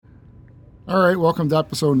All right, welcome to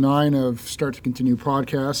episode 9 of Start to Continue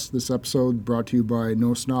podcast. This episode brought to you by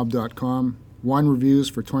nosnob.com. Wine reviews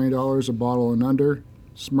for $20 a bottle and under.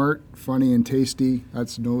 Smart, funny, and tasty.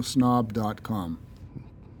 That's nosnob.com.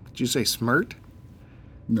 Did you say smirt?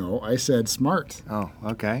 No, I said smart. Oh,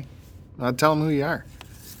 okay. Tell them who you are.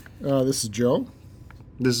 This is Joe.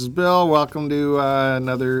 This is Bill. Welcome to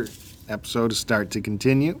another episode of Start to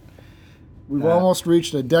Continue. We've almost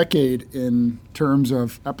reached a decade in terms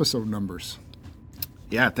of episode numbers.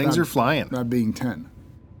 Yeah, things are flying. That being 10.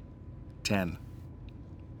 10.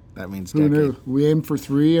 That means Who decade. knew? We aimed for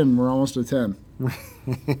 3 and we're almost at 10.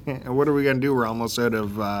 And what are we going to do? We're almost out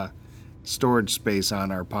of storage space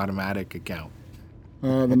on our Podomatic account.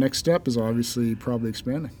 The next step is obviously probably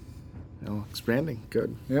expanding. Oh, expanding.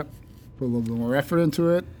 Good. Yep. Put a little bit more effort into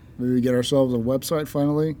it. Maybe get ourselves a website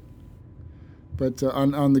finally. But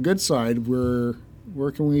on the good side, where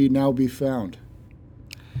can we now be found?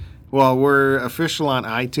 Well, we're official on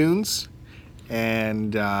iTunes,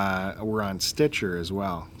 and we're on Stitcher as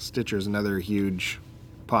well. Stitcher is another huge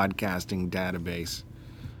podcasting database.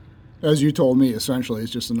 As you told me, essentially,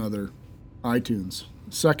 it's just another iTunes.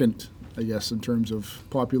 Second, I guess, in terms of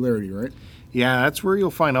popularity, right? Yeah, that's where you'll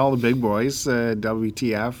find all the big boys,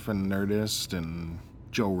 WTF and Nerdist and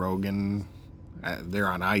Joe Rogan. They're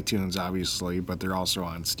on iTunes, obviously, but they're also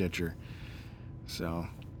on Stitcher. So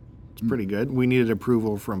it's pretty good. We needed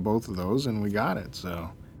approval from both of those, and we got it. So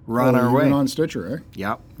we're on our way. Even on Stitcher, eh?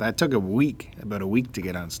 Yep. That took about a week to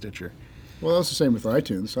get on Stitcher. Well, that's the same with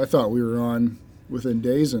iTunes. I thought we were on within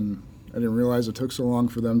days, and I didn't realize it took so long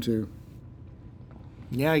for them to.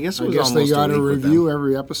 Yeah, I guess it was I guess almost they got a to week with review them.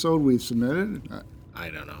 every episode we've submitted. I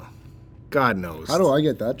don't know. God knows. How do I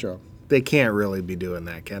get that job? They can't really be doing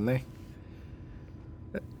that, can they?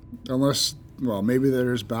 Unless, well, maybe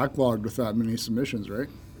they're just backlogged with that many submissions, right?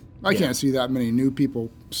 I can't see that many new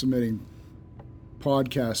people submitting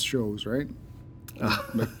podcast shows, right?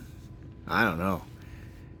 I don't know.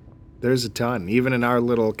 There's a ton. Even in our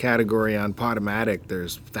little category on Podomatic,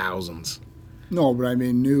 there's thousands. No, but I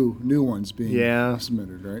mean new ones being Yeah.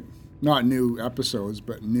 submitted, right? Not new episodes,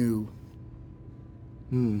 but new.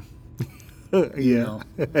 Yeah.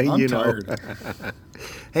 I'm tired.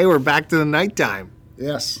 Hey, we're back to the nighttime.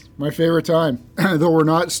 Yes, my favorite time. Though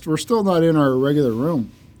we're still not in our regular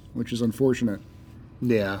room, which is unfortunate.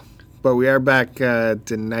 Yeah. But we are back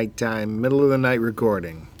to nighttime, middle of the night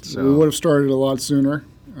recording. So We would have started a lot sooner.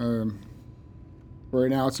 Right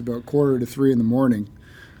now it's about 2:45 in the morning.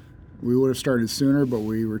 We would have started sooner, but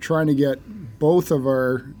we were trying to get both of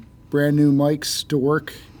our brand new mics to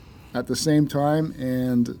work at the same time,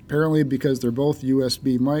 and apparently because they're both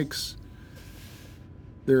USB mics,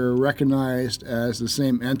 they're recognized as the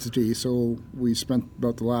same entity. So we spent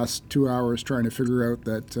about the last 2 hours trying to figure out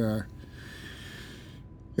that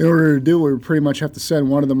in order to do it, we pretty much have to send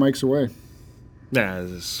one of the mics away. yeah,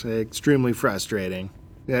 it's extremely frustrating.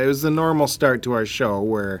 Yeah, it was the normal start to our show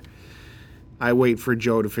where I wait for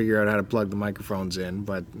Joe to figure out how to plug the microphones in,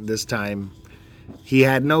 but this time he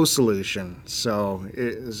had no solution, so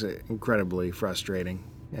it was incredibly frustrating.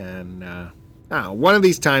 And one of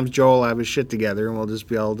these times Joe will have his shit together and we'll just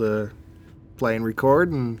be able to play and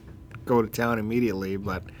record and go to town immediately.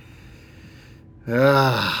 But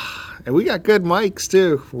and we got good mics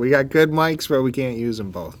too. We got good mics, but we can't use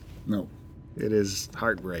them both. No. It is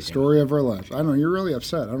heartbreaking. Story of our life. I don't know. You're really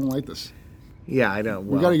upset. I don't like this. Yeah, I don't.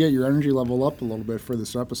 We got to get your energy level up a little bit for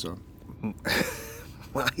this episode.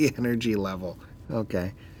 My energy level.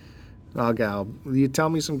 Okay. You tell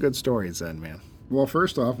me some good stories then, man. Well,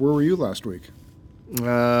 first off, where were you last week?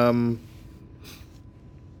 Where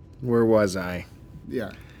was I?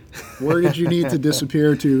 Yeah. Where did you need to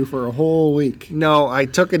disappear to for a whole week? No, I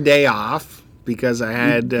took a day off because I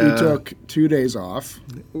had... You took 2 days off.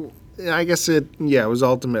 I guess it was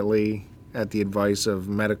ultimately at the advice of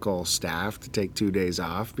medical staff to take 2 days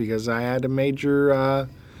off because I had a major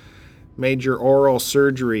oral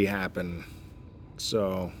surgery happen.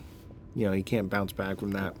 So, you can't bounce back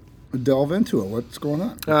from that. Delve into it. What's going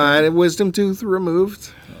on? I had a wisdom tooth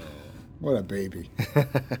removed. What a baby.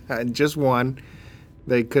 Just one.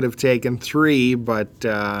 They could have taken 3, but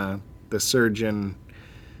the surgeon,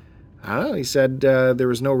 I don't know, he said there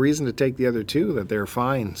was no reason to take the other 2, that they were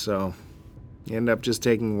fine. So he ended up just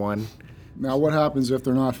taking 1. Now, what happens if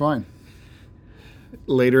they're not fine?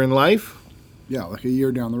 Later in life, Yeah, like a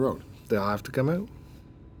year down the road. they'll have to come out,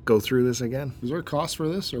 go through this again. Is there a cost for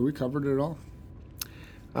this? Are we covered at all?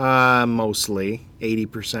 Mostly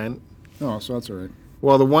 80%. Oh, so that's all right.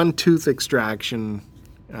 Well, the one tooth extraction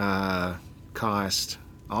cost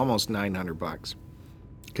almost $900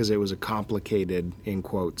 because it was a complicated, in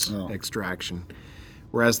quotes, extraction.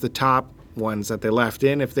 Whereas the top ones that they left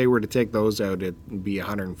in, if they were to take those out, it'd be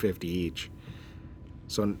 $150 each.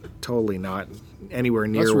 So totally not anywhere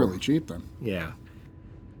near. That's really cheap then. Yeah.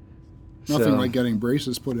 Nothing So- like getting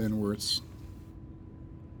braces put in where it's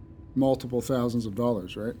multiple thousands of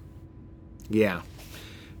dollars, right? Yeah.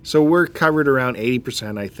 So we're covered around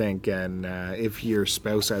 80%, I think, and if your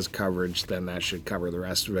spouse has coverage, then that should cover the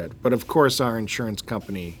rest of it. But of course, our insurance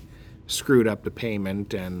company screwed up the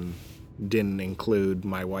payment and didn't include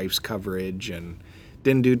my wife's coverage and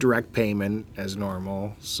didn't do direct payment as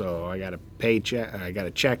normal. So I got a paycheck. I got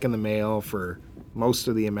a check in the mail for most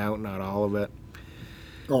of the amount, not all of it.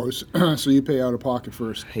 Oh, so you pay out of pocket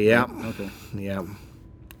first? Yeah. Okay. Yeah.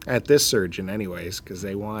 At this surgeon, anyways, because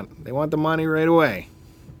they want the money right away.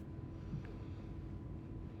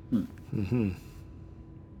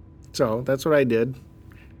 So that's what I did.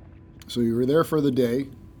 So you were there for the day.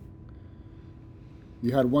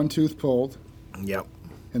 You had one tooth pulled, Yep.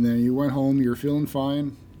 and then you went home. You're feeling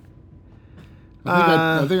fine.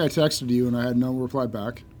 I think I texted you, and I had no reply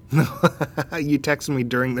back. You texted me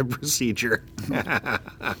during the procedure.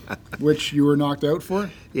 Which you were knocked out for?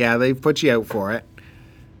 Yeah, they put you out for it.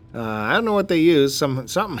 I don't know what they used.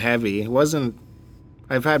 Something heavy. It wasn't.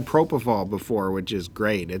 I've had propofol before, which is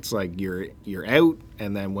great. It's like you're out,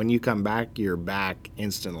 and then when you come back, you're back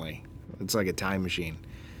instantly. It's like a time machine.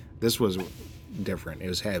 This was different. It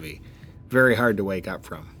was heavy, very hard to wake up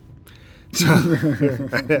from. So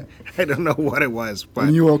I don't know what it was, but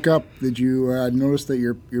When you woke up, did you notice that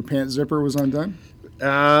your pant zipper was undone?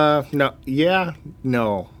 no, yeah,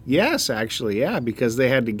 no, yes, actually, yeah, because they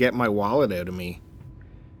had to get my wallet out of me,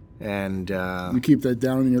 and You keep that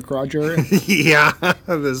down in your crotch area? yeah,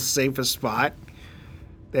 the safest spot.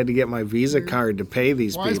 They had to get my Visa card to pay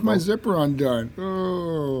these Why is people. my zipper undone?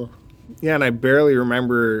 Oh, Yeah, and I barely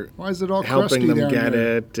remember why is it all helping crusty them down get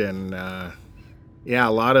there? it, and yeah,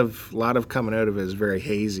 a lot of coming out of it is very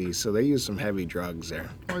hazy. So they use some heavy drugs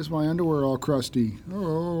there. Why is my underwear all crusty?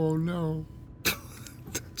 Oh, no.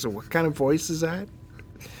 So what kind of voice is that?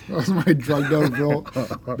 That was my drugged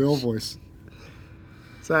out Bill voice.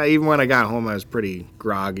 So even when I got home, I was pretty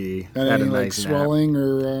groggy. And had a any like nice nap. swelling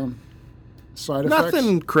or side effects?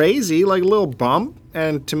 Nothing crazy, like a little bump.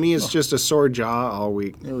 And to me, it's just a sore jaw all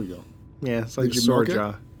week. There we go. Yeah, it's like Did a you sore milk it?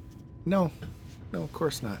 jaw. No, of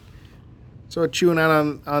course not. So chewing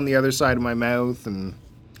out on the other side of my mouth, and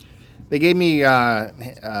they gave me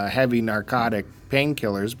heavy narcotic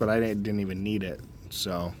painkillers, but I didn't even need it.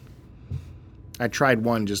 So I tried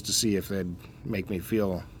one just to see if they'd make me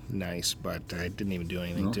feel nice, but it didn't even do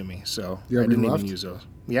anything No? to me. So You I have any didn't left? even use those.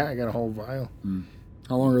 Yeah, I got a whole vial.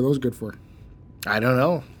 How long are those good for? I don't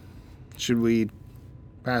know. Should we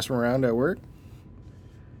pass them around at work?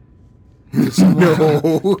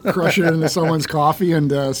 No. Crush it into someone's coffee and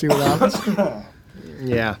see what happens?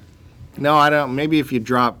 Yeah. No, I don't. Maybe if you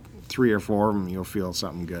drop 3 or 4 of them, you'll feel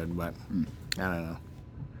something good, but I don't know.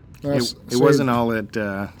 It wasn't all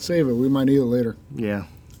that, Save it. We might need it later. yeah.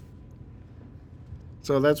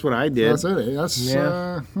 So that's what I did. That's it. Eh? That's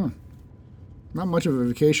Yeah. not much of a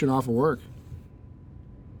vacation off of work.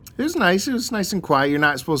 It was nice. It was nice and quiet. You're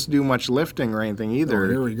not supposed to do much lifting or anything Oh, either.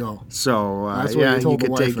 here we go. So, That's what yeah, you told you the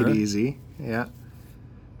could wife, take right? it easy. Yeah.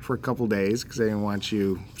 For a couple days because they didn't want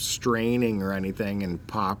you straining or anything and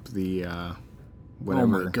pop the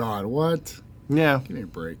whatever. Oh my God! What? Yeah. Give me a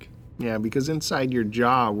break. Yeah, because inside your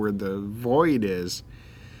jaw where the void is,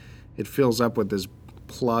 it fills up with this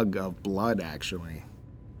plug of blood, actually.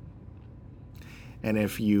 And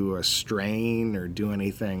if you strain or do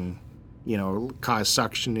anything, cause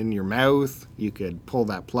suction in your mouth, you could pull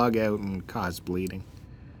that plug out and cause bleeding.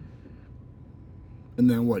 And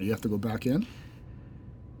then what? You have to go back in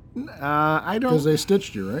I because don't... they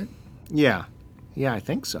stitched you, right? Yeah. Yeah, I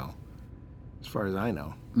think so, as far as I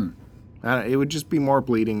know. It would just be more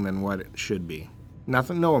bleeding than what it should be.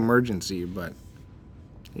 No emergency, but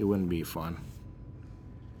it wouldn't be fun.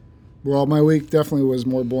 Well, my week definitely was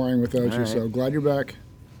more boring without you. right. So glad you're back.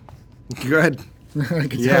 Good. I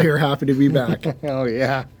can Yeah. tell you're happy to be back, Oh,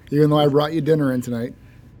 yeah. even though I brought you dinner in tonight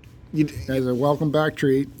You, as a welcome back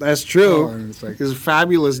treat. That's true. Oh, and it's like- It was a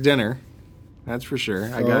fabulous dinner. That's for sure.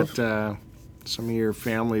 I Of? got some of your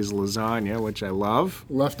family's lasagna, which I love.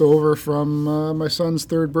 Left over from my son's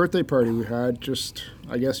 3rd birthday party we had just,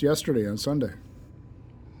 I guess, yesterday on Sunday.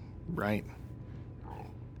 Right.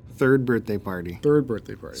 3rd birthday party. 3rd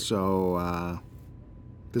birthday party. So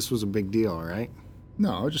this was a big deal, right?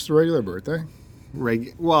 No, just a regular birthday.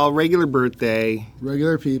 Regular birthday.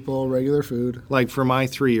 Regular people, regular food. Like for my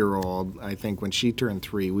 3-year-old, I think when she turned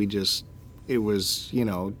 3, it was,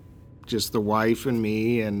 just the wife and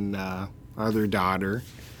me and other daughter.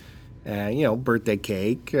 Birthday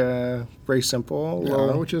cake, very simple.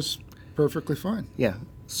 Yeah, which is perfectly fine. Yeah.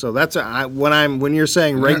 So that's when you're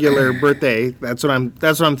saying regular birthday, that's what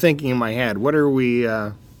I'm thinking in my head. What are we?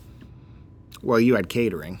 Well, you had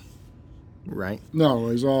catering, right? No,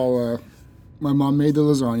 it was all. My mom made the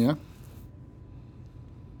lasagna.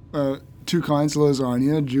 Two kinds of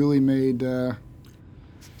lasagna. Julie made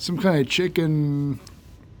some kind of chicken.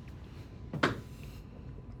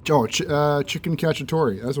 Oh, chicken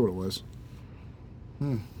cacciatore. That's what it was.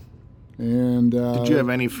 And did you have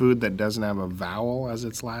any food that doesn't have a vowel as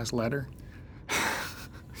its last letter?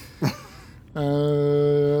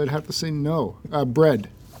 I'd have to say no. Bread.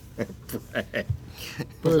 Bread.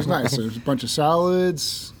 But it was nice. There was a bunch of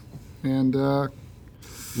salads and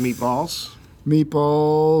Meatballs.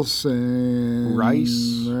 meatballs and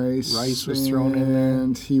Rice. Rice was thrown in there.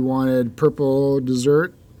 And he wanted purple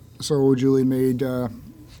dessert, so Julie made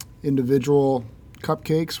individual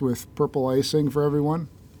cupcakes with purple icing for everyone,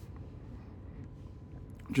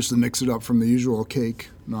 just to mix it up from the usual cake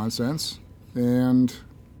nonsense. And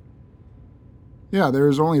yeah, there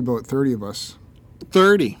was only about 30 of us.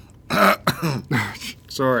 30.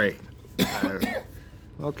 Sorry.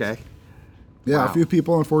 Okay. Yeah, Wow. A few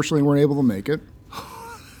people unfortunately weren't able to make it.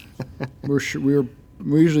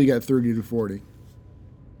 We usually get 30 to 40.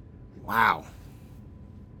 Wow.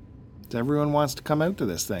 Everyone wants to come out to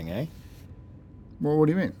this thing, eh? Well, what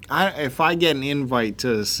do you mean? If I get an invite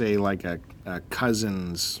to, say, like a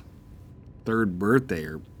cousin's third birthday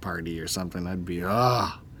or party or something, I'd be,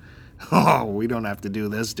 we don't have to do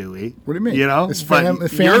this, do we? What do you mean? You know? It's But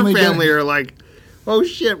family your family day. are like, oh,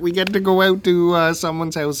 shit, we get to go out to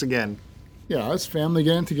someone's house again. Yeah, it's family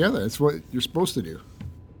getting together. It's what you're supposed to do.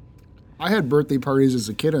 I had birthday parties as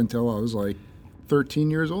a kid until I was like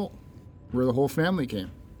 13 years old, where the whole family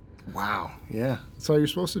came. Wow. Yeah. That's how you're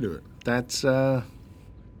supposed to do it. That's, that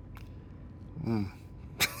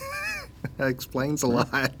explains a lot.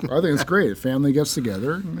 I think it's great. Family gets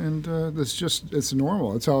together, and it's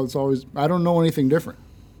normal. It's how it's always. I don't know anything different.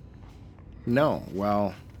 No.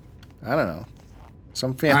 Well, I don't know.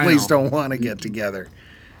 Some families don't want to get together.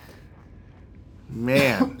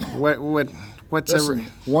 Man, what's Listen,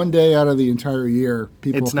 one day out of the entire year,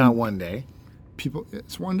 people. It's not one day.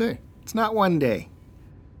 It's one day. It's not one day.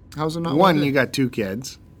 How's it not One, day? you got two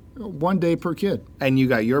kids, One day per kid. and you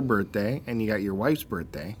got your birthday, and you got your wife's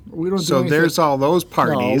birthday. We don't. So do anything. there's all those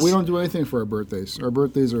parties. No, we don't do anything for our birthdays. Our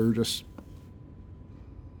birthdays are just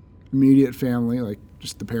immediate family, like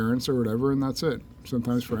just the parents or whatever, and that's it.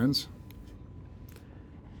 Sometimes friends.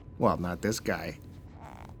 Well, not this guy.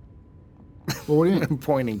 Well, what do you mean?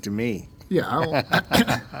 Pointing to me.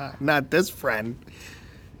 Yeah, Not this friend.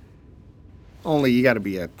 Only you got to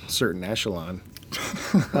be a certain echelon.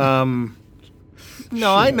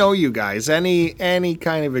 No, I know you guys. Any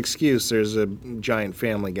kind of excuse, there's a giant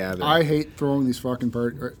family gathering. I hate throwing these fucking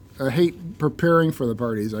parties. I hate preparing for the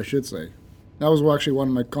parties, I should say. That was actually one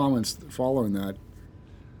of my comments following that.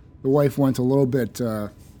 The wife went a little bit, I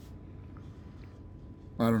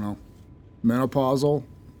don't know, menopausal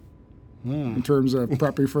in terms of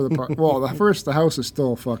prepping for the party. Well, the house is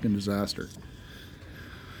still a fucking disaster.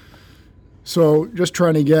 So just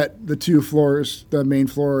trying to get the two floors, the main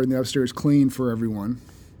floor and the upstairs, clean for everyone,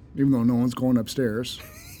 even though no one's going upstairs.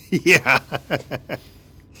 Yeah.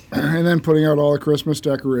 And then putting out all the Christmas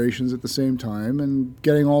decorations at the same time and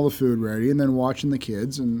getting all the food ready and then watching the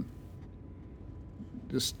kids, and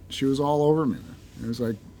just she was all over me. It was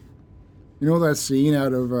like, you know that scene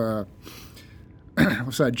out of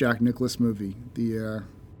what's that Jack Nicklaus movie? The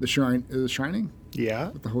Shining? Yeah.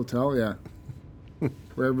 At the hotel, yeah.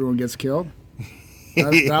 Where everyone gets killed. That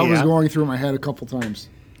was Yeah. going through my head a couple times.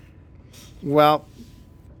 Well,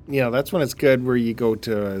 that's when it's good where you go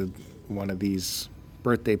to one of these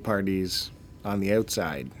birthday parties on the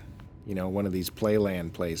outside. One of these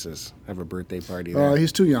playland places. Have a birthday party there.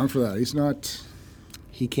 He's too young for that. He's not.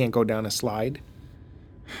 He can't go down a slide.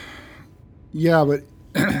 Yeah, but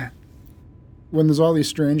when there's all these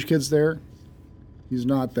strange kids there, he's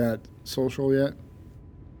not that social yet.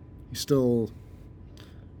 He still,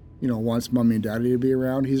 wants mommy and daddy to be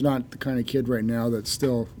around. He's not the kind of kid right now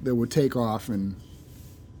that would take off and,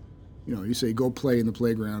 you say go play in the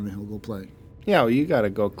playground and he'll go play. Yeah, well, you got to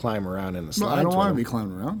go climb around in the No, slides. I don't want to with be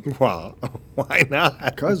climbing around him. Well, why not?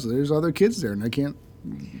 because there's other kids there and I can't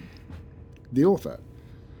deal with that.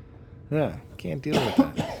 Yeah, can't deal with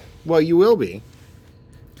that. Well, you will be.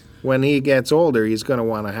 When he gets older, he's going to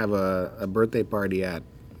want to have a birthday party at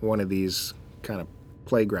one of these kind of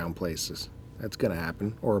playground places. That's going to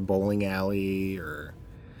happen. Or a bowling alley or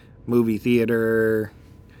movie theater,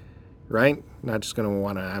 right? Not just going to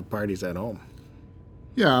want to have parties at home.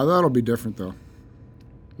 Yeah, that'll be different though.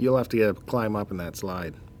 You'll have to climb up in that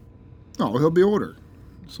slide. No, he'll be older,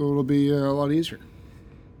 so it'll be a lot easier.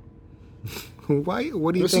 Why?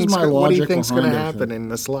 What do you This is think's my what do you logic think's going to behind happen everything. in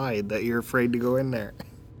the slide that you're afraid to go in there?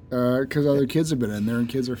 Because other kids have been in there and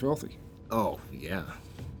kids are filthy. Oh yeah,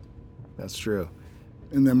 that's true.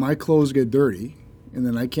 And then my clothes get dirty, and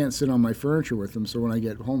then I can't sit on my furniture with them. So when I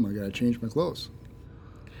get home, I gotta change my clothes.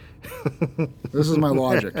 This is my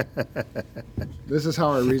logic. This is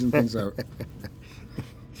how I reason things out.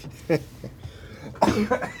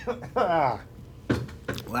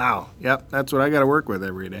 Wow. Yep, that's what I got to work with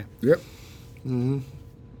every day. Yep.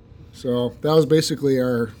 So that was basically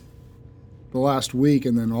the last week,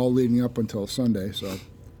 and then all leading up until Sunday. So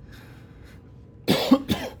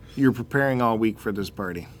You're preparing all week for this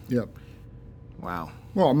party. yep. Wow.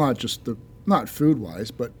 Well, not food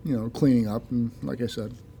wise, but cleaning up and like I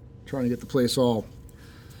said, trying to get the place all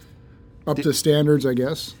up to standards, I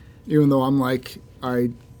guess. Even though I'm like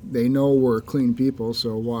they know we're clean people,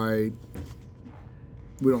 so why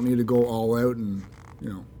we don't need to go all out and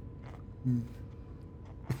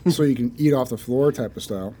so you can eat off the floor type of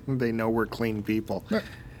style. They know we're clean people. Yeah.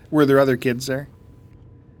 Were there other kids there?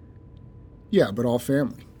 Yeah, but all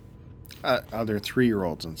family. Other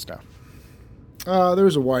 3-year-olds and stuff. There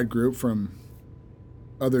was a wide group from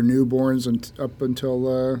other newborns and up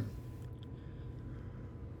until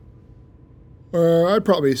I'd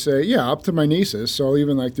probably say up to my nieces. So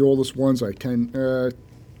even like the oldest one's like 12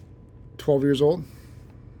 years old.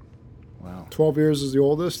 Wow. 12 years is the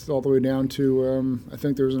oldest, all the way down to I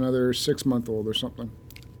think there was another 6-month-old or something.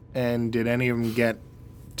 And did any of them get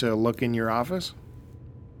to look in your office?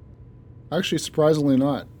 Actually, surprisingly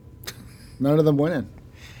not. None of them went in.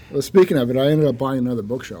 Well, speaking of it, I ended up buying another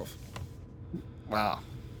bookshelf. Wow.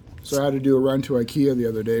 So I had to do a run to IKEA the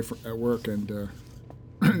other day at work, and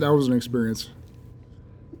that was an experience.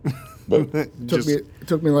 It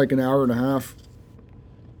took me like an hour and a half.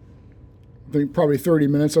 I think probably 30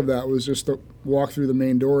 minutes of that was just to walk through the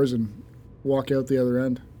main doors and walk out the other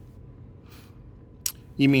end.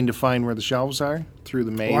 You mean to find where the shelves are? Through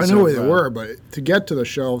the maze? Well, I knew where they were, but to get to the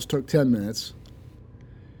shelves took 10 minutes.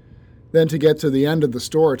 Then to get to the end of the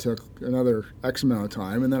store took another X amount of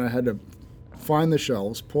time, and then I had to find the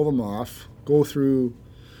shelves, pull them off, go through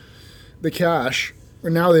the cash.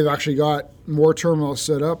 And now they've actually got more terminals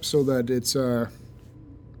set up so that it's what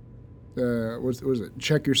was it?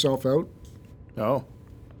 Check yourself out. Oh.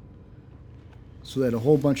 So they had a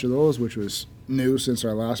whole bunch of those, which was new since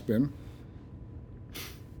our last bin.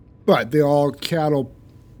 But they all cattle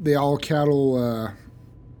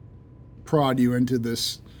prod you into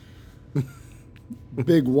this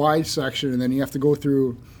big wide section, and then you have to go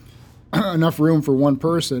through enough room for one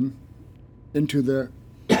person into the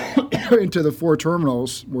into the 4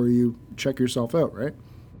 terminals where you check yourself out, right?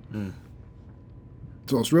 Mm.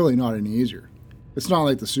 So it's really not any easier. It's not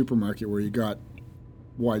like the supermarket where you got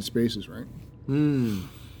wide spaces, right? Mm.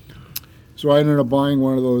 So I ended up buying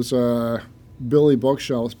one of those Billy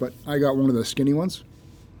bookshelves, but I got one of the skinny ones.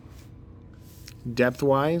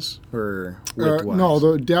 Depth-wise or width-wise? No,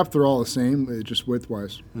 the depth are all the same, just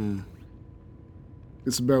width-wise. Mm.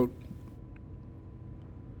 It's about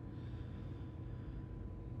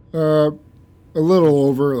a little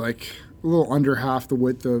over, like a little under half the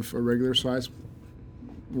width of a regular size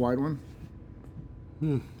wide one.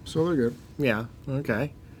 So they're good. Yeah,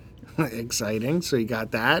 okay. Exciting. So you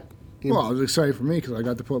got that? Well, it was exciting for me because I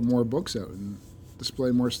got to put more books out and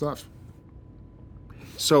display more stuff.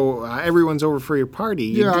 So everyone's over for your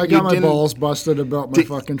party. I got my balls busted about my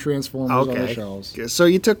fucking Transformers on the Okay. shelves. So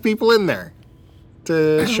you took people in there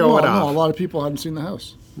to show it off. No, a lot of people hadn't seen the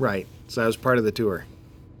house. Right. So that was part of the tour.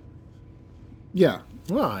 Yeah.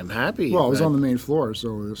 Well, I'm happy. Well, it was on the main floor,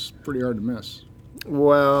 so it was pretty hard to miss.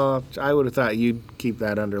 Well, I would have thought you'd keep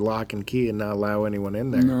that under lock and key and not allow anyone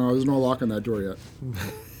in there. No, there's no lock on that door yet.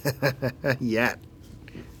 Yet.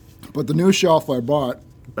 But the new shelf I bought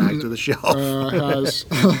Back to the shelf.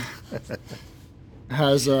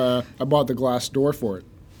 I bought the glass door for it,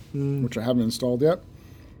 which I haven't installed yet.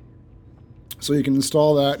 So you can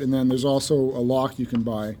install that, and then there's also a lock you can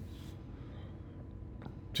buy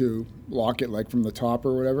to lock it, like from the top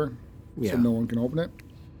or whatever, Yeah. so no one can open it.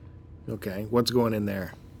 Okay. What's going in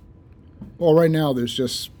there? Well, right now there's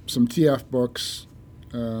just some TF books,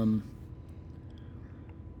 and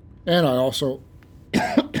I also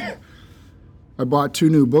I bought 2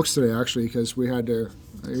 new books today actually because we had to.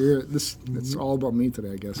 It's all about me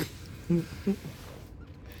today, I guess.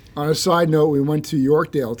 On a side note, we went to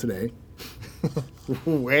Yorkdale today.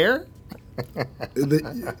 Where?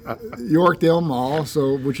 The Yorkdale Mall,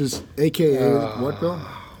 which is AKA what, Bill?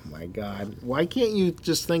 Oh, my my God. Why can't you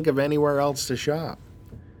just think of anywhere else to shop?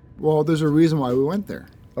 Well, there's a reason why we went there.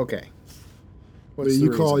 Okay.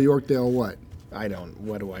 You call Yorkdale what? I don't.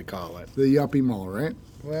 What do I call it? The Yuppie Mall, right?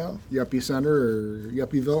 Well, Yuppie Center or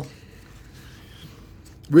Yuppieville.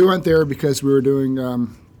 We went there because we were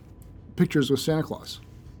doing pictures with Santa Claus.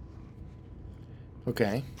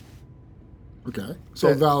 okay. Okay.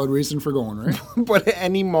 So valid reason for going, right? But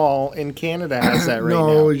any mall in Canada has that right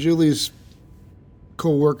No, now. Julie's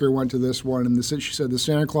co-worker went to this one, and she said the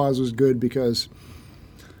Santa Claus was good because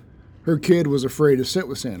her kid was afraid to sit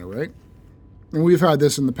with Santa, right? And we've had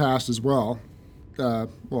this in the past as well.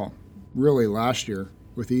 Really last year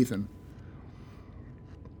with Ethan.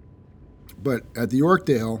 But at the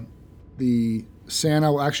Yorkdale, the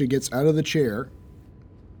Santa actually gets out of the chair,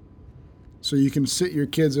 so you can sit your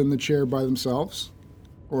kids in the chair by themselves,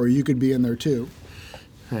 or you could be in there too.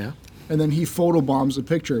 Yeah. And then he photobombs the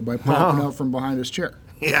picture by popping out from behind his chair.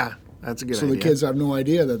 Yeah, that's a good So idea. the kids have no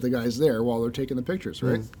idea that the guy's there while they're taking the pictures,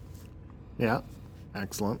 right? Yeah.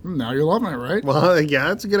 Excellent. Now you're loving it, right? Well, yeah,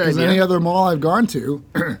 that's a good Because idea. any other mall I've gone to,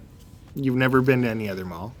 You've never been to any other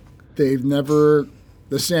mall. the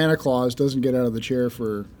Santa Claus doesn't get out of the chair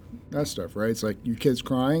for that stuff, right? It's like your kid's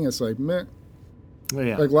crying. It's like, meh. Oh,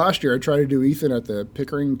 yeah. Like last year, I tried to do Ethan at the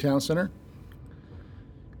Pickering Town Center,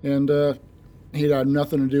 and he had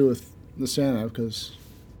nothing to do with the Santa because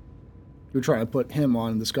you're trying to put him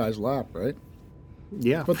on this guy's lap, right?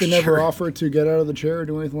 Yeah. But they never offered to get out of the chair or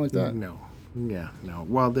do anything like that. No. Yeah, no.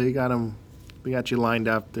 Well, they got him. They got you lined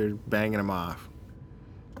up. They're banging him off.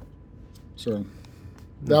 So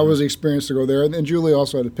that was the experience to go there. And then Julie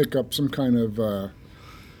also had to pick up some kind of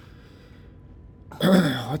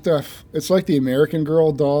it's like the American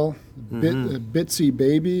Girl doll, Bitsy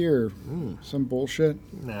Baby or some bullshit.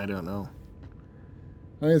 I don't know.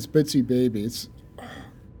 I think it's Bitsy Baby.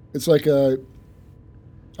 It's like a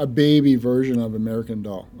baby version of American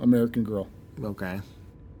Girl. Okay.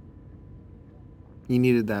 You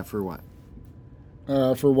needed that for what?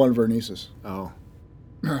 For one of our nieces. Oh.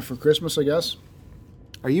 For Christmas, I guess.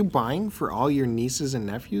 Are you buying for all your nieces and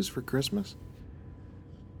nephews for Christmas?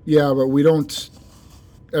 Yeah, but we don't.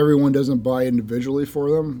 Everyone doesn't buy individually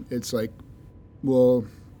for them. It's like we'll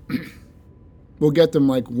get them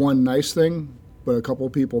like one nice thing, but a couple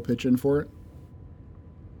people pitch in for it.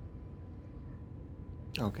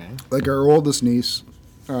 Okay. Like our oldest niece,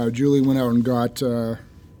 Julie went out and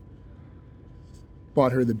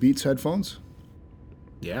bought her the Beats headphones.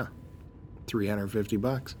 Yeah.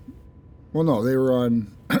 $350. Well, no, they were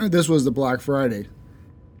on. This was the Black Friday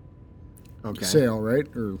Okay. sale, right?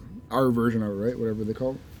 Or our version of it, right? Whatever they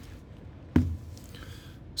call it.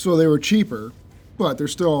 So they were cheaper, but they're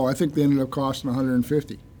still. I think they ended up costing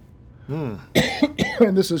 $150.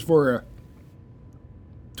 And this is for a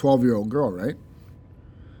 12-year-old girl, right?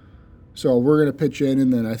 So we're gonna pitch in,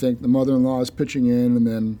 and then I think the mother-in-law is pitching in, and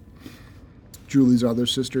then Julie's other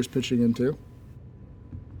sister's pitching in too.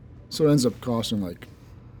 So it ends up costing like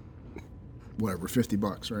whatever,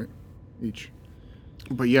 $50, right? Each.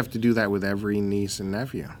 But you have to do that with every niece and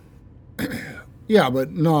nephew. Yeah,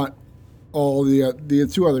 but not all the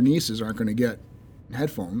two other nieces aren't going to get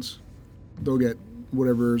headphones. They'll get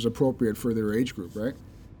whatever is appropriate for their age group, right?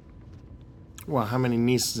 Well, how many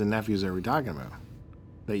nieces and nephews are we talking about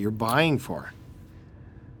that you're buying for?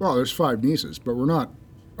 Well, there's 5 nieces, but we're not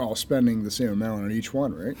all spending the same amount on each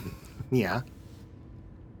one, right? Yeah.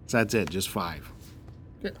 So that's it, just 5.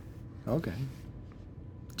 Yeah. Okay.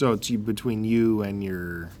 So it's between you and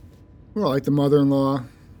your... Well, like the mother-in-law,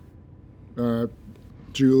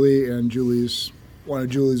 Julie, and one of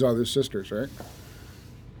Julie's other sisters, right?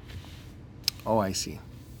 Oh, I see.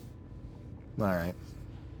 All right.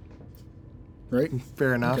 Right?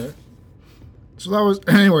 Fair enough. Okay. So that was,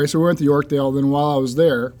 anyway, so we went to Yorkdale. Then while I was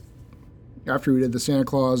there, after we did the Santa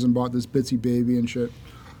Claus and bought this Bitsy Baby and shit.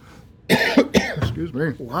 Excuse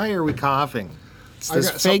me. Why are we coughing? It's I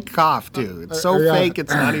this got fake cough, too. It's so yeah. fake,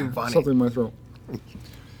 it's not even funny. Something in my throat.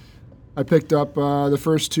 I picked up the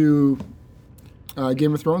first 2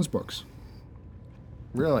 Game of Thrones books.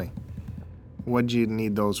 Really? What'd you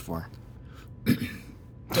need those for?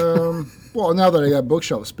 Well, now that I got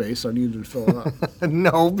bookshelf space, I needed to fill it up.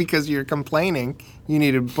 No, because you're complaining you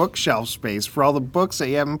needed bookshelf space for all the books that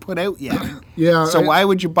you haven't put out yet. Yeah. So why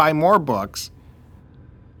would you buy more books?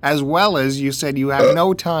 As well as you said you have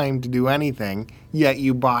no time to do anything, yet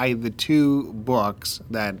you buy the 2 books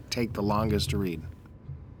that take the longest to read.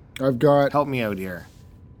 I've got... Help me out here.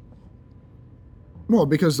 Well,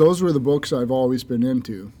 because those were the books I've always been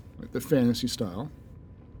into, like the fantasy style.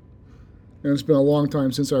 And it's been a long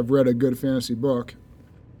time since I've read a good fantasy book.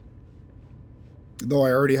 though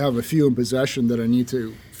I already have a few in possession that I need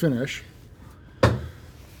to finish.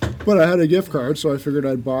 But I had a gift card, so I figured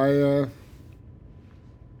I'd buy.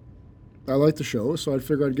 I like the show, so I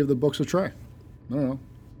figured I'd give the books a try. I don't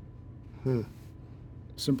know.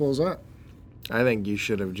 Simple as that. I think you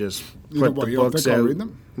should have just You put don't- what, the you don't books think I'll out. read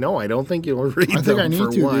them? No, I don't think you'll read them. I think I need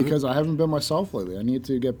for to one. because I haven't been myself lately. I need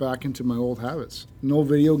to get back into my old habits. No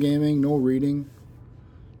video gaming, no reading,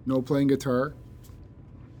 no playing guitar.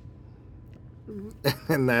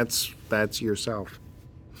 And that's yourself.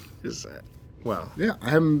 Is that well? Yeah,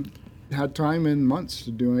 I haven't had time in months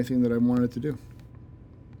to do anything that I wanted to do.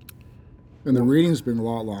 And the reading's been a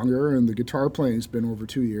lot longer, and the guitar playing's been over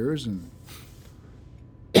 2 years, and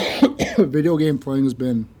video game playing has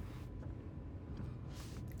been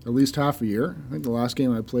at least half a year. I think the last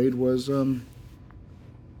game I played was the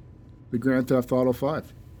Grand Theft Auto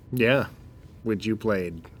 5. Yeah, which you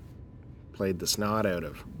played the snot out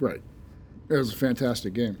of. Right. It was a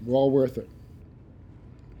fantastic game. Well worth it.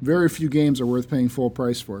 Very few games are worth paying full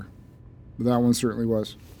price for, but that one certainly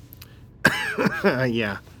was.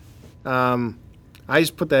 Yeah. I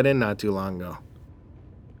just put that in not too long ago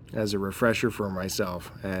as a refresher for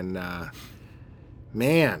myself. And,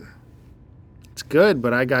 man, it's good,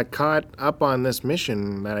 but I got caught up on this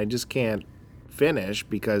mission that I just can't finish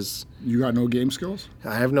because You got no game skills?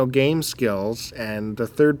 I have no game skills, and the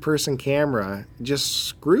third-person camera just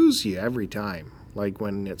screws you every time. Like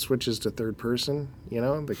when it switches to third person,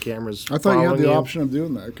 the camera's I thought you had following the option of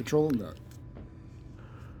doing that, controlling that.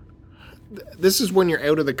 This is when you're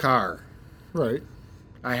out of the car. Right.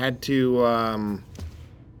 I had to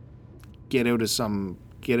get out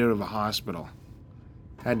of a hospital.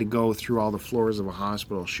 Had to go through all the floors of a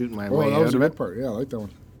hospital, shooting my way that out was a of good it. part. Yeah, I like that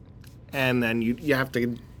one. And then you have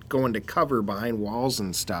to go into cover behind walls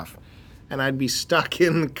and stuff. And I'd be stuck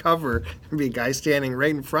in the cover. There'd be a guy standing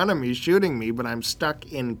right in front of me shooting me, but I'm stuck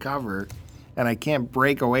in cover. And I can't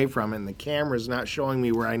break away from it, and the camera's not showing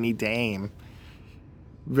me where I need to aim.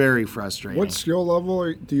 Very frustrating. What skill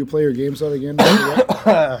level do you play your games at again?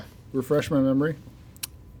 Refresh my memory.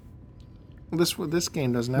 This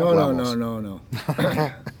game doesn't have No. levels.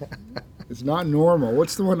 It's not normal.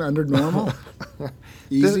 What's the one under normal?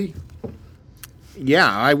 Easy?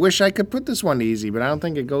 Yeah, I wish I could put this one to easy, but I don't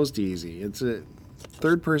think it goes to easy. It's a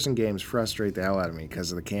third-person games frustrate the hell out of me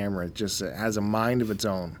because of the camera. It has a mind of its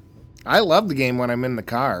own. I love the game when I'm in the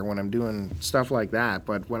car, when I'm doing stuff like that,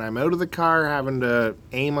 but when I'm out of the car having to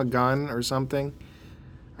aim a gun or something,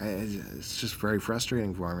 it's just very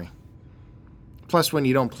frustrating for me. Plus, when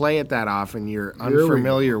you don't play it that often, you're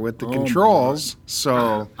unfamiliar with the controls,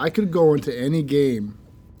 so... I could go into any game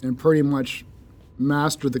and pretty much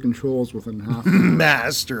master the controls within half an hour.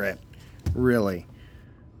 Master it. Really.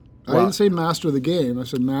 I didn't say master the game. I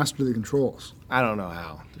said master the controls. I don't know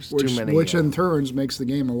how. There's too many. Which in turns makes the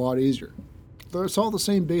game a lot easier. It's all the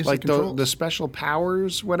same basic like controls. the special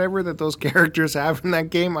powers, whatever, that those characters have in that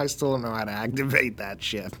game, I still don't know how to activate that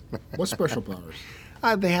shit. What special powers?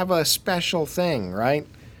 They have a special thing, right?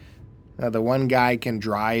 The one guy can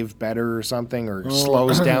drive better or something, or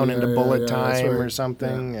slows down into bullet time or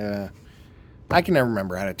something. Yeah. I can never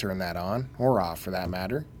remember how to turn that on or off, for that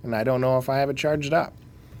matter, and I don't know if I have it charged up.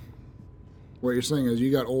 What you're saying is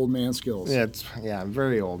you got old man skills. I'm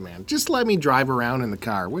very old man. Just let me drive around in the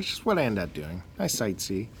car, which is what I end up doing. I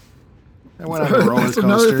sightsee. I went on a roller That's coaster.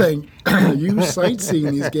 another thing. You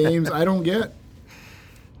sightseeing these games, I don't get.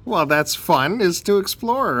 Well, that's fun, is to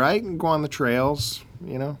explore, right? And go on the trails,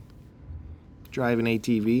 drive an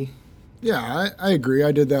ATV. Yeah, I agree.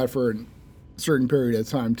 I did that for a certain period of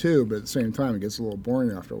time too, but at the same time, it gets a little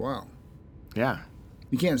boring after a while. Yeah.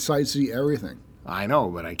 You can't sightsee everything. I know,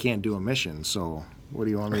 but I can't do a mission, so what do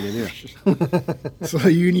you want me to do? So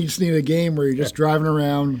you just need a game where you're just driving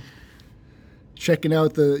around, checking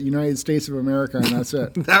out the United States of America, and that's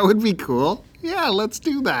it. That would be cool. Yeah, let's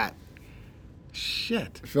do that.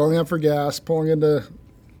 Shit. Filling up for gas, pulling into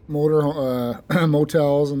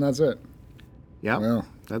motels, and that's it. Yeah, Well.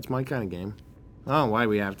 that's my kind of game. Oh, why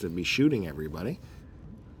we have to be shooting everybody?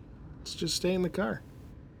 Let's just stay in the car.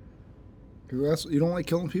 You don't like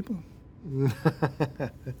killing people?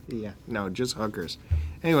 Yeah, no, just hookers.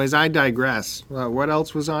 Anyways, I digress. What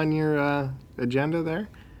else was on your agenda there?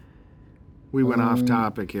 We went off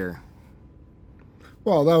topic here.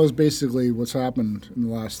 Well, that was basically what's happened in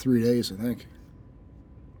the last 3 days, I think.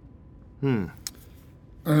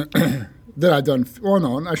 That I've done. Well,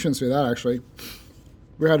 no, I shouldn't say that, actually.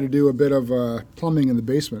 We had to do a bit of plumbing in the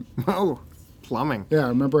basement. Oh, plumbing. Yeah,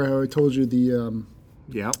 remember how I told you the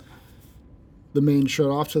Yep. the main shut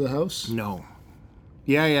off to the house? No.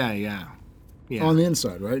 Yeah. On the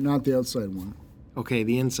inside, right? Not the outside one. Okay,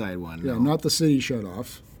 the inside one. Yeah, no. not the city shut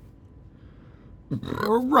off.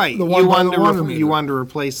 Right. The one by the water you meter. wanted to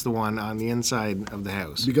replace the one on the inside of the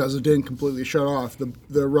house. Because it didn't completely shut off.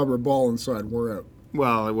 The rubber ball inside wore out.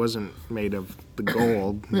 Well, it wasn't made of the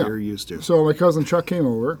gold Yeah. you're used to. So my cousin Chuck came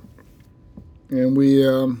over, and we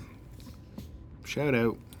Shout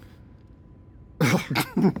out.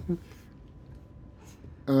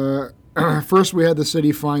 first we had the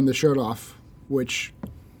city find the shut off, which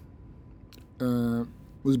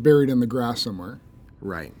was buried in the grass somewhere.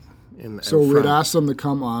 Right. So we'd asked them to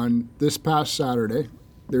come on this past Saturday.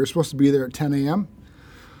 They were supposed to be there at 10 a.m.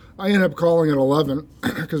 I ended up calling at 11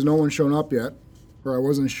 because no one's shown up yet, or I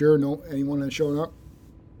wasn't sure anyone had shown up.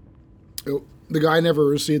 The guy never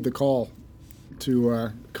received the call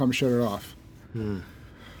to come shut it off.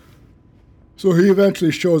 So he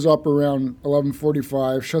eventually shows up around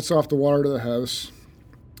 11:45, shuts off the water to the house.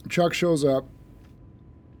 Chuck shows up,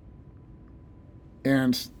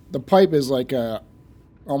 and the pipe is like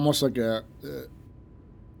almost like it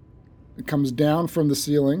comes down from the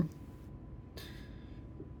ceiling,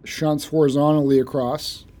 shunts horizontally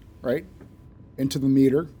across, right, into the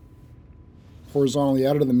meter, horizontally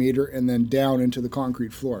out of the meter, and then down into the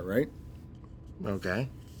concrete floor, right? Okay.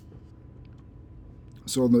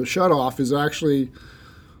 So the shutoff is actually,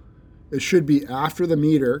 it should be after the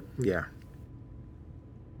meter Yeah.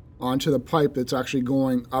 onto the pipe that's actually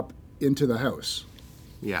going up into the house.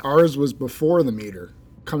 Yeah. Ours was before the meter,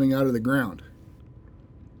 coming out of the ground.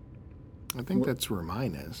 I think that's where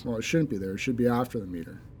mine is. Well, it shouldn't be there. It should be after the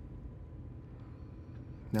meter.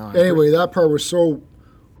 No. Anyway, that part was so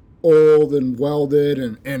old and welded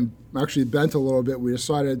and actually bent a little bit, we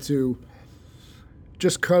decided to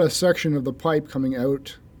just cut a section of the pipe coming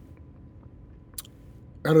out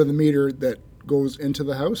of the meter that goes into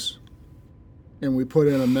the house, and we put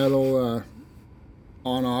in a metal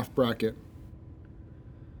on-off bracket.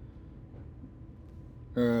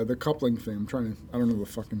 The coupling thing, I don't know the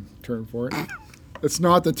fucking term for it. It's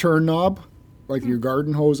not the turn knob, like your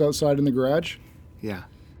garden hose outside in the garage. Yeah.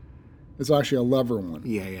 It's actually a lever one.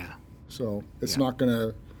 Yeah. So it's Yeah. not going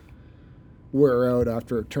to wear out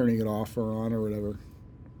after turning it off or on or whatever.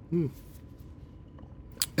 And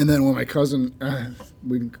then when my cousin,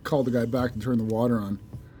 we called the guy back to turn the water on.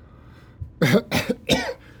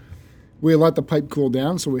 We let the pipe cool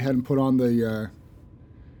down, so we hadn't put on the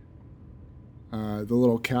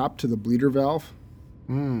little cap to the bleeder valve.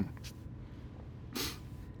 So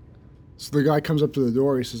the guy comes up to the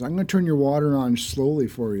door. He says, "I'm going to turn your water on slowly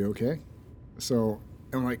for you, okay?" So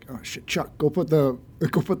I'm like, "Oh shit, Chuck, go put the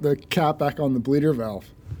cap back on the bleeder valve."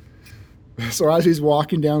 So as he's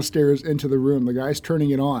walking downstairs into the room, the guy's turning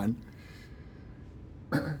it on.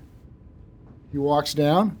 He walks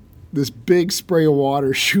down. This big spray of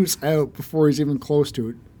water shoots out before he's even close to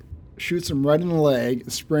it. Shoots him right in the leg,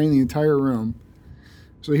 spraying the entire room.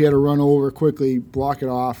 So he had to run over quickly, block it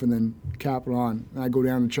off, and then cap it on. And I go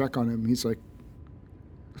down and check on him. He's like,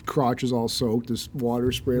 his crotch is all soaked. There's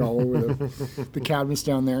water sprayed all over the cabinets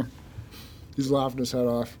down there. He's laughing his head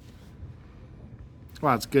off.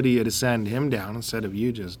 Well, it's good of you to send him down instead of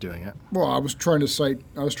you just doing it. Well, I was trying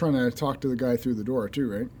to talk to the guy through the door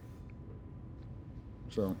too, right?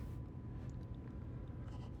 So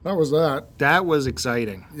that was that. That was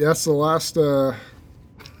exciting. That's the last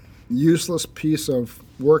useless piece of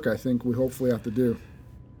work I think we hopefully have to do.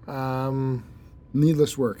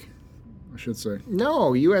 Needless work, I should say.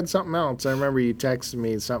 No, you had something else. I remember you texted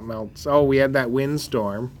me something else. Oh, we had that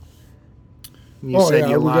windstorm. You said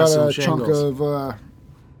you we lost got some a chunk shingles.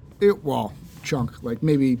 of chunk, like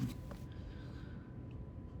maybe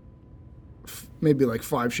like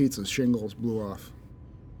 5 sheets of shingles blew off,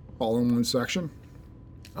 all in one section.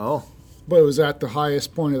 Oh, But it was at the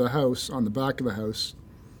highest point of the house, on the back of the house,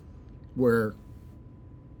 where,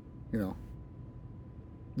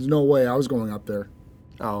 there's no way I was going up there.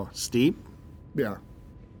 oh, steep. Yeah.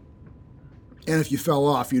 And if you fell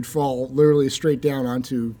off, you'd fall literally straight down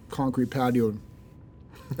onto concrete patio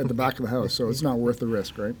at the back of the house. So it's not worth the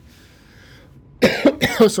risk, right?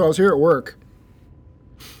 So I was here at work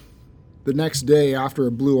the next day after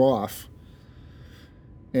it blew off.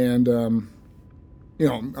 And,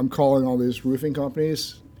 I'm calling all these roofing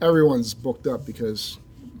companies. Everyone's booked up because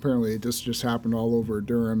apparently this just happened all over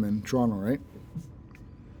Durham and Toronto, right?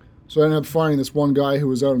 So I ended up finding this one guy who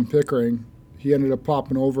was out in Pickering. He ended up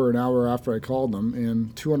popping over an hour after I called him,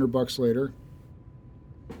 and $200 later,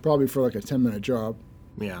 probably for like a 10-minute job,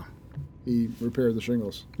 Yeah. he repaired the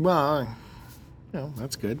shingles. Well,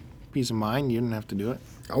 that's good. Peace of mind. You didn't have to do it.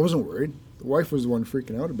 I wasn't worried. The wife was the one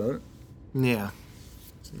freaking out about it. Yeah.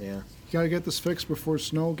 Yeah. You gotta get this fixed before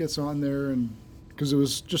snow gets on there, and because it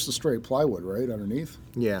was just a straight plywood, right, underneath.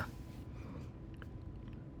 Yeah.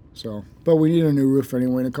 So, but we need a new roof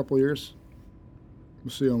anyway in a couple of years.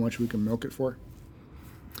 We'll see how much we can milk it for.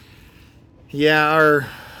 Yeah,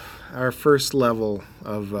 our first level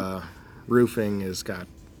of roofing has got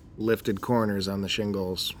lifted corners on the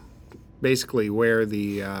shingles. Basically where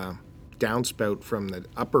the downspout from the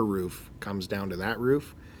upper roof comes down to that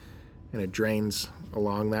roof, and it drains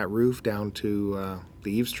along that roof down to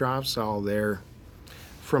the eaves troughs, all there.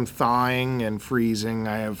 From thawing and freezing,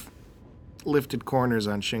 I have lifted corners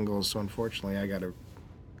on shingles, so unfortunately I got to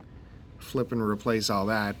flip and replace all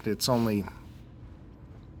that. It's only,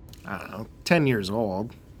 I don't know, 10 years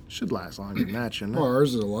old. Should last longer than that, shouldn't it? Well,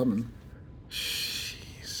 ours is 11.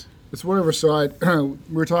 Jeez. It's whatever side. We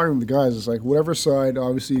were talking with the guys. It's like whatever side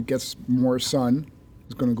obviously gets more sun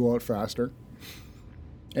is going to go out faster.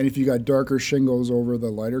 And if you got darker shingles over the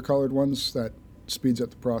lighter colored ones, that speeds up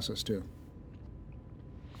the process too.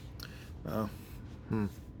 Oh.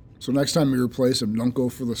 So next time you replace them, don't go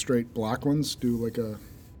for the straight black ones. Do like a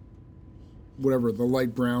whatever the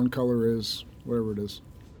light brown color is, whatever it is.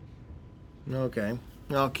 Okay.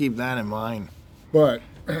 I'll keep that in mind. But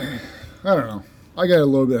I don't know. I got a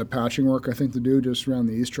little bit of patching work I think to do just around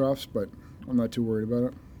the east troughs, but I'm not too worried about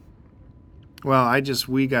it. Well,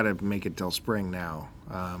 we got to make it till spring now.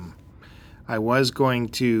 I was going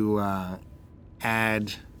to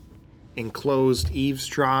add enclosed eaves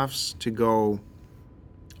troughs to go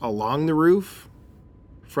along the roof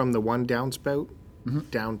from the one downspout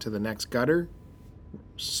down to the next gutter,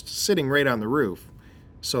 sitting right on the roof,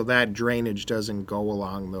 so that drainage doesn't go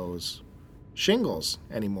along those shingles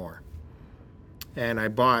anymore. And I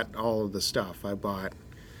bought all of the stuff. I bought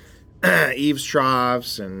eaves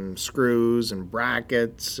troughs and screws and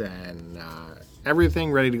brackets and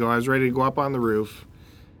everything ready to go. I was ready to go up on the roof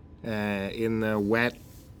in the wet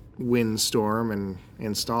windstorm and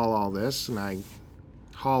install all this, and I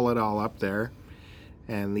haul it all up there.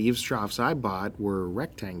 And the eaves troughs I bought were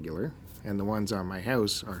rectangular, and the ones on my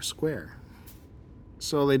house are square.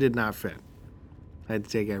 So they did not fit. I had to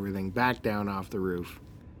take everything back down off the roof,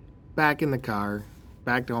 back in the car,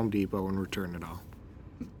 back to Home Depot, and return it all.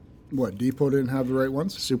 What, Depot didn't have the right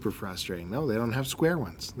ones? Super frustrating. No, they don't have square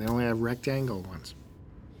ones. They only have rectangle ones.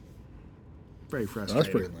 Very frustrating.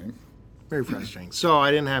 That's pretty lame. Very frustrating. So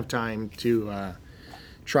I didn't have time to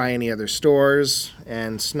try any other stores,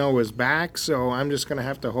 and snow is back, so I'm just going to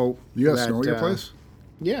have to hope You got that, snow at your place?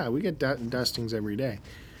 Yeah, we get dustings every day.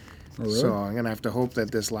 Oh, really? So I'm going to have to hope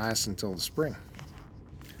that this lasts until the spring.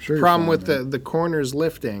 Sure you're Problem fine, with man. the corners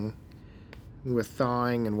lifting, with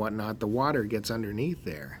thawing and whatnot, the water gets underneath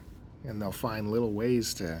there, and they'll find little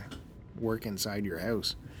ways to work inside your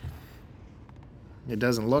house. It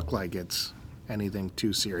doesn't look like it's anything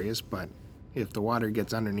too serious, but if the water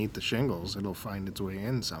gets underneath the shingles, it'll find its way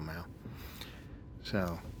in somehow.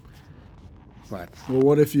 So, but Well,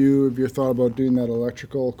 what if you thought about doing that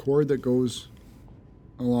electrical cord that goes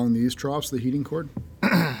along these troughs, the heating cord?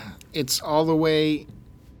 it's all the way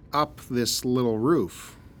up this little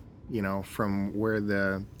roof, from where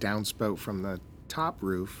the downspout from the top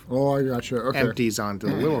roof Oh, I gotcha. Okay. empties onto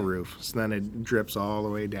the little roof. So then it drips all the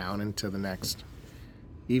way down into the next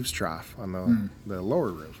eaves trough on the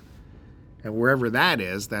lower roof. And wherever that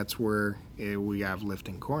is, that's where we have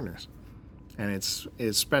lifting corners. And it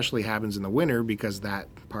especially happens in the winter because that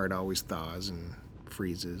part always thaws and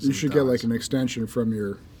freezes. You should get like an extension from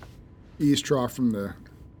your east trough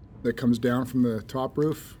that comes down from the top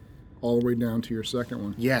roof all the way down to your second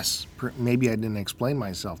one. Yes. Maybe I didn't explain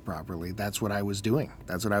myself properly. That's what I was doing.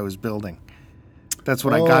 That's what I was building. That's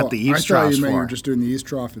what I got the eaves I thought troughs you meant you for. were just doing the east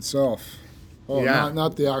trough itself. Oh, Yeah.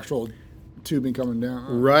 not the actual tubing coming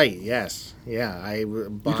down. Right, yes. Yeah, I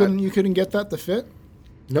bought... You couldn't get that to fit?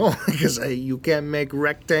 No, because you can't make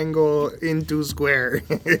rectangle into square.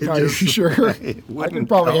 Are you sure? I could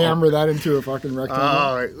probably hammer that into a fucking rectangle.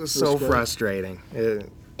 Oh, it was so square. frustrating.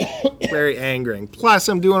 Very angering. Plus,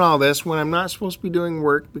 I'm doing all this when I'm not supposed to be doing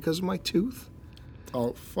work because of my tooth.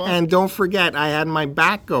 Oh, fuck. And don't forget, I had my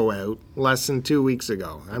back go out less than 2 weeks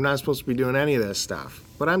ago. I'm not supposed to be doing any of this stuff,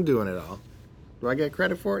 but I'm doing it all. Do I get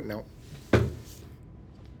credit for it? No.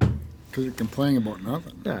 Because you're complaining about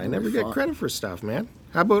nothing. Yeah, I never get credit for stuff, man.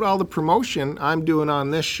 How about all the promotion I'm doing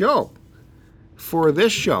on this show? For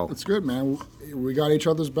this show. That's good, man. We got each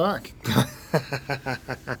other's back.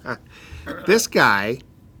 This guy,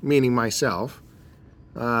 meaning myself,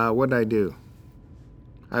 what did I do?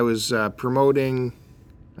 I was promoting,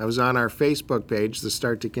 I was on our Facebook page, the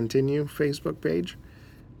Start to Continue Facebook page,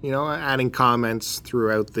 adding comments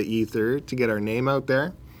throughout the ether to get our name out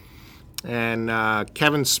there. And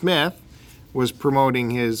Kevin Smith was promoting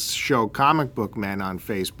his show Comic Book Men on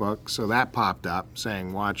Facebook, so that popped up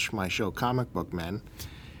saying, watch my show Comic Book Men.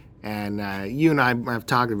 And you and I have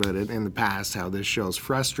talked about it in the past, how this show's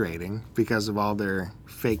frustrating because of all their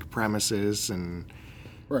fake premises and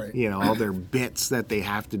Right. all their bits that they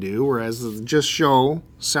have to do, whereas just show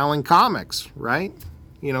selling comics, right?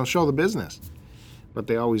 Show the business. But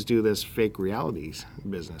they always do this fake realities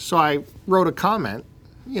business. So I wrote a comment,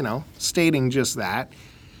 stating just that.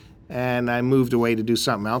 And I moved away to do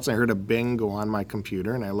something else. I heard a bing go on my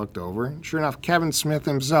computer, and I looked over. And sure enough, Kevin Smith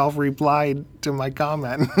himself replied to my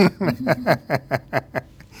comment.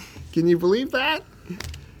 Can you believe that?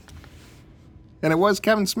 And it was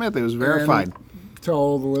Kevin Smith. It was verified. And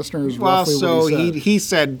tell the listeners Well, roughly so what he said. he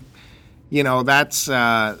said, that's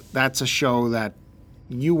a show that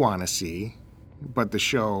you want to see. But the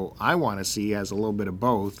show I want to see has a little bit of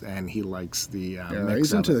both, and he likes the mix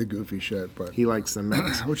he's of into it. the goofy shit, but He likes the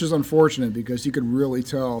mix. which is unfortunate because you could really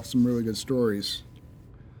tell some really good stories,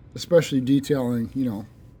 especially detailing,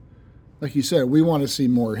 like you said, we want to see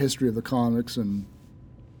more history of the comics and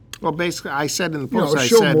Well, basically, I said in the post, I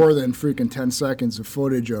show said, more than freaking 10 seconds of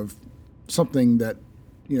footage of something that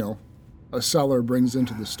a seller brings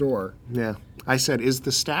into the store. yeah, I said, is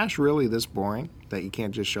the stash really this boring that you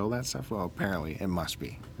can't just show that stuff? Well, apparently it must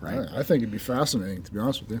be, right? I think it'd be fascinating, to be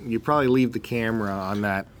honest with you. You probably leave the camera on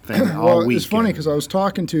that thing all Well, week. it's funny because I was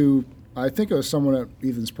talking to, I think it was someone at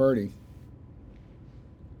Ethan's party,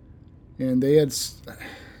 and they had,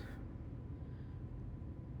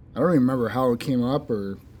 I don't even remember how it came up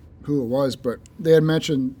or who it was, but they had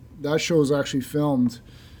mentioned that show was actually filmed,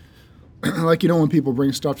 like when people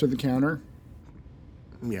bring stuff to the counter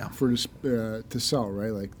Yeah, for to sell,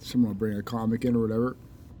 right? Like someone will bring a comic in or whatever.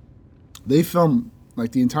 They film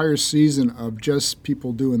like the entire season of just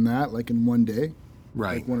people doing that, like in one day,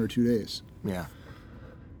 right. like 1 or 2 days. Yeah,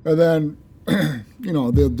 And then,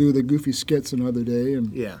 they'll do the goofy skits another day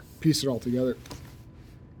and yeah. piece it all together.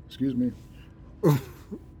 Excuse me.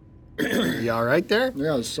 You all right there?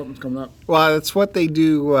 Yeah, something's coming up. Well, that's what they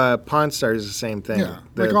do. Pawn Stars is the same thing. Yeah,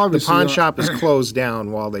 The, like the obviously, pawn shop is closed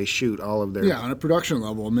down while they shoot all of their. Yeah, on a production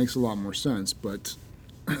level, it makes a lot more sense. But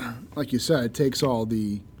like you said, it takes all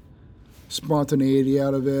the spontaneity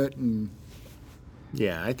out of it. And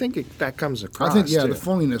Yeah, I think that comes across. I think, too. the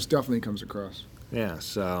phoniness definitely comes across. Yeah,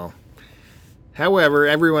 so. However,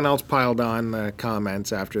 everyone else piled on the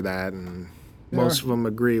comments after that, and most of them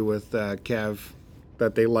agree with Kev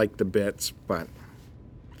that they like the bits. But,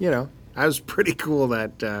 that was pretty cool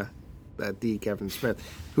that D. Kevin Smith,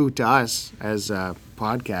 who to us as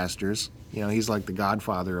podcasters, he's like the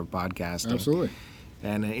godfather of podcasting. Absolutely.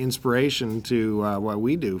 And an inspiration to what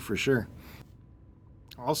we do, for sure.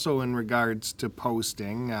 Also, in regards to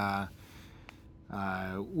posting,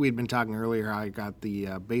 we'd been talking earlier how I got the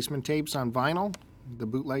Basement Tapes on vinyl, the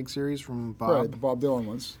bootleg series from Bob. Right, the Bob Dylan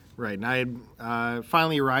ones. Right, and I had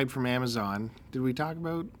finally arrived from Amazon. Did we talk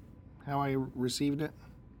about how I received it?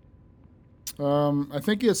 I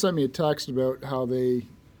think you had sent me a text about how they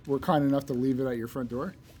were kind enough to leave it at your front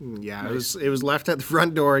door. Yeah, Nice. it was left at the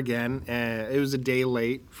front door again. It was a day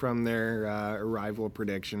late from their arrival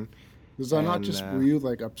prediction. Was that not And, just, were you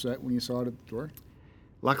like upset when you saw it at the door?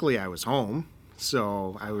 Luckily, I was home,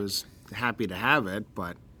 so I was happy to have it.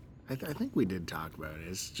 But I think we did talk about it.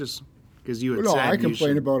 It's just because you had No, said I you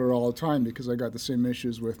complain should- about it all the time because I got the same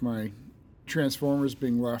issues with my Transformers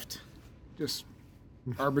being left just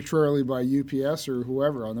arbitrarily by UPS or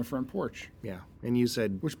whoever on the front porch, Yeah, and you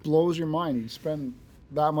said which blows your mind. You spend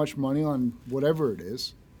that much money on whatever it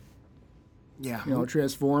is, yeah, a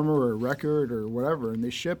Transformer or a record or whatever, and they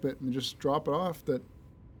ship it and just drop it off that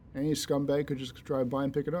any scumbag could just drive by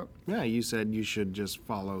and pick it up. yeah. You said you should just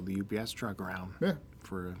follow the UPS truck around Yeah.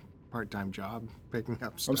 for a part-time job picking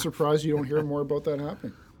up I'm stuff. surprised you don't hear more about that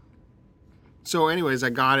happening. So, anyways, I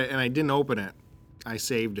got it and I didn't open it. I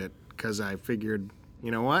saved it because I figured,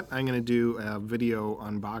 you know what? I'm going to do a video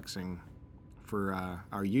unboxing for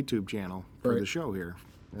our YouTube channel for Right. the show here,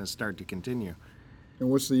 Start to Continue. And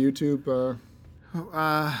what's the YouTube?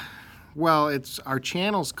 Well, it's our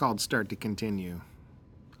channel's called Start to Continue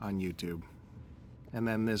on YouTube, and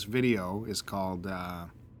then this video is called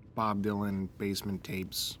Bob Dylan Basement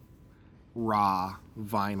Tapes Raw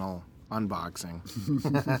Vinyl Unboxing.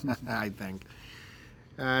 I think.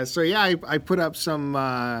 So yeah, I put up some.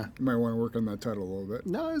 You might want to work on that title a little bit.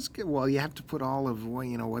 No, it's good. Well, you have to put all of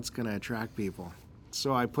what's going to attract people.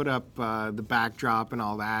 So I put up the backdrop and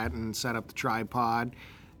all that, and set up the tripod.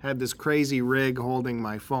 Had this crazy rig holding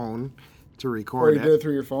my phone to Or record you it. did it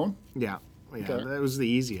through your phone? Yeah, Okay. that was the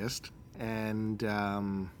easiest. And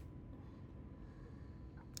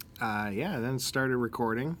then started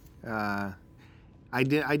recording. I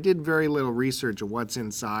did very little research of what's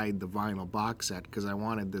inside the vinyl box set because I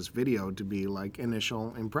wanted this video to be like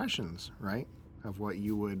initial impressions, right, of what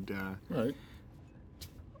you would Right.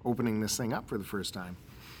 opening this thing up for the first time.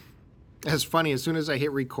 It's funny, as soon as I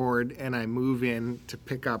hit record and I move in to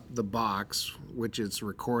pick up the box, which it's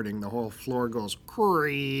recording, the whole floor goes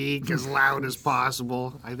creak as loud as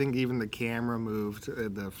possible. I think even the camera moved.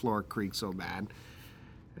 The floor creaked so bad.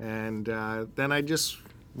 And then I just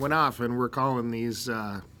went off, and we're calling these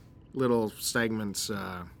little segments,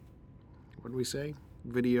 what do we say?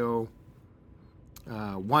 Video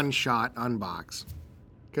one-shot unbox.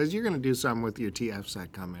 Because you're going to do something with your TF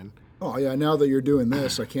set come in. Oh yeah. Now that you're doing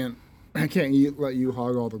this, I can't let you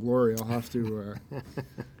hog all the glory. I'll have to.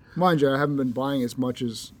 Mind you, I haven't been buying as much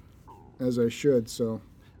as I should, so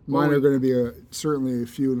mine are going to be certainly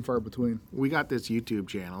few and far between. We got this YouTube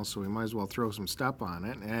channel, so we might as well throw some stuff on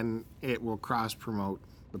it, and it will cross-promote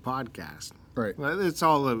the podcast. Right. Well, that's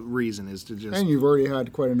all the reason is to just... And you've already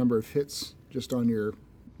had quite a number of hits just on your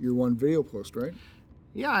one video post, right?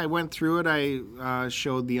 Yeah, I went through it. I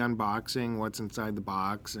showed the unboxing, what's inside the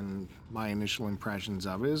box, and my initial impressions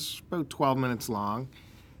of it. It's about 12 minutes long.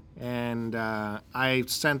 And I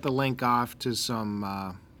sent the link off to some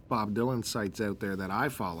Bob Dylan sites out there that I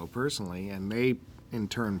follow personally, and they in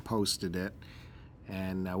turn posted it.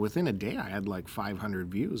 And within a day, I had like 500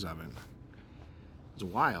 views of it. It was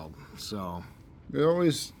wild. So It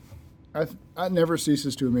always, it never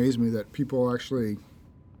ceases to amaze me that people actually,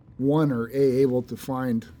 one, are able to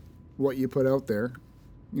find what you put out there,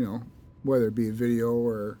 you know, whether it be a video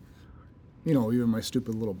or, you know, even my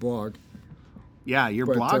stupid little blog. yeah, your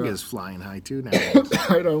But, blog is flying high too now.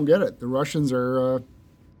 I don't get it. The Russians are,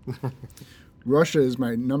 Russia is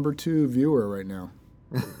my number 2 viewer right now,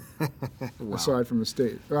 Wow. aside from the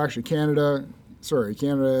state. Or actually, Canada,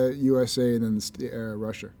 USA, and then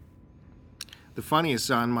Russia. The funniest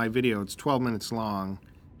on my video, it's 12 minutes long,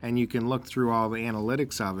 and you can look through all the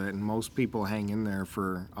analytics of it, and most people hang in there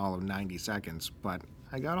for all of 90 seconds. But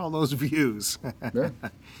I got all those views. Yeah.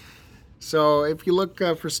 So if you look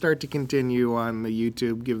for Start to Continue on the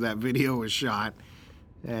YouTube, give that video a shot.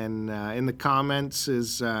 And in the comments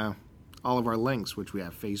is all of our links, which we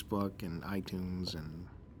have Facebook and iTunes and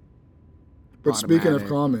But speaking of Automatic.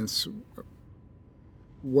 comments,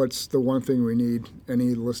 what's the one thing we need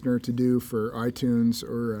any listener to do for iTunes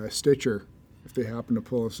or Stitcher if they happen to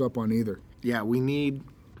pull us up on either? Yeah, we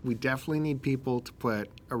definitely need people to put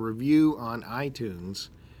a review on iTunes,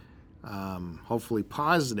 hopefully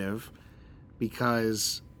positive,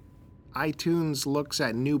 because iTunes looks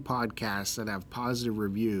at new podcasts that have positive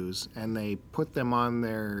reviews and they put them on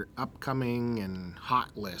their upcoming and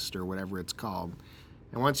hot list or whatever it's called.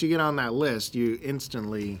 And once you get on that list, you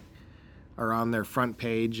instantly are on their front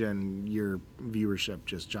page and your viewership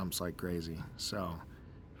just jumps like crazy. So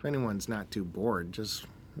if anyone's not too bored, just,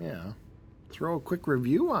 throw a quick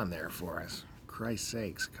review on there for us. Christ's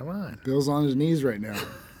sakes, come on. Bill's on his knees right now.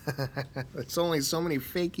 It's only so many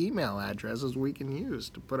fake email addresses we can use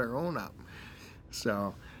to put our own up.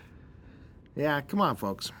 So, yeah, come on,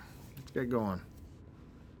 folks. Let's get going.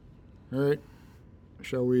 All right.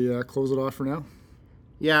 Shall we close it off for now?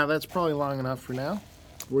 Yeah, that's probably long enough for now.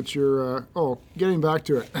 What's your, getting back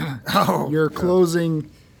to it. Oh, Your closing,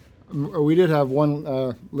 we did have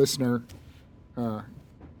one listener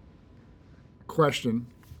question.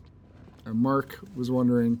 Mark was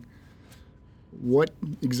wondering, what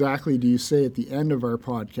exactly do you say at the end of our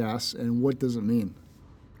podcast, and what does it mean?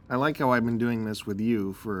 I like how I've been doing this with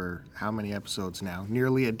you for how many episodes now?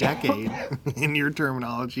 Nearly a decade in your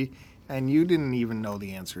terminology, and you didn't even know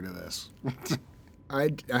the answer to this. I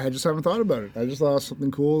just haven't thought about it. I just thought it was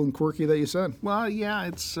something cool and quirky that you said. Well, yeah,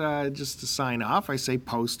 it's just to sign off. I say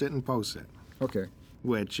post it and post it, Okay.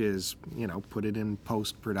 which is, put it in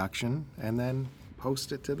post-production and then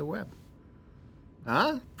post it to the web.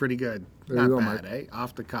 Huh? Pretty good. There Not you go, bad, Mike.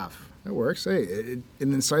 Off the cuff. That works. Hey, it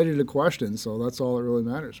incited a question, so that's all that really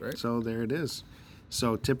matters, right? So there it is.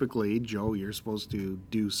 So typically, Joe, you're supposed to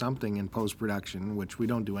do something in post-production, which we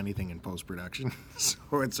don't do anything in post-production, so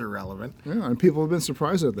it's irrelevant. Yeah, and people have been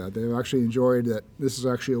surprised at that. They've actually enjoyed that this is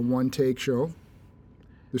actually a one-take show.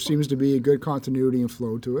 There seems to be a good continuity and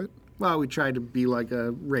flow to it. Well, we tried to be like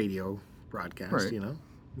a radio broadcast, Right.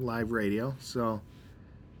 Live radio. So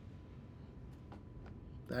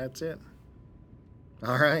that's it.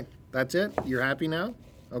 All right. That's it? You're happy now?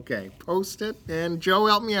 Okay. Post it, and Joe,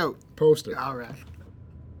 help me out. Post it. All right.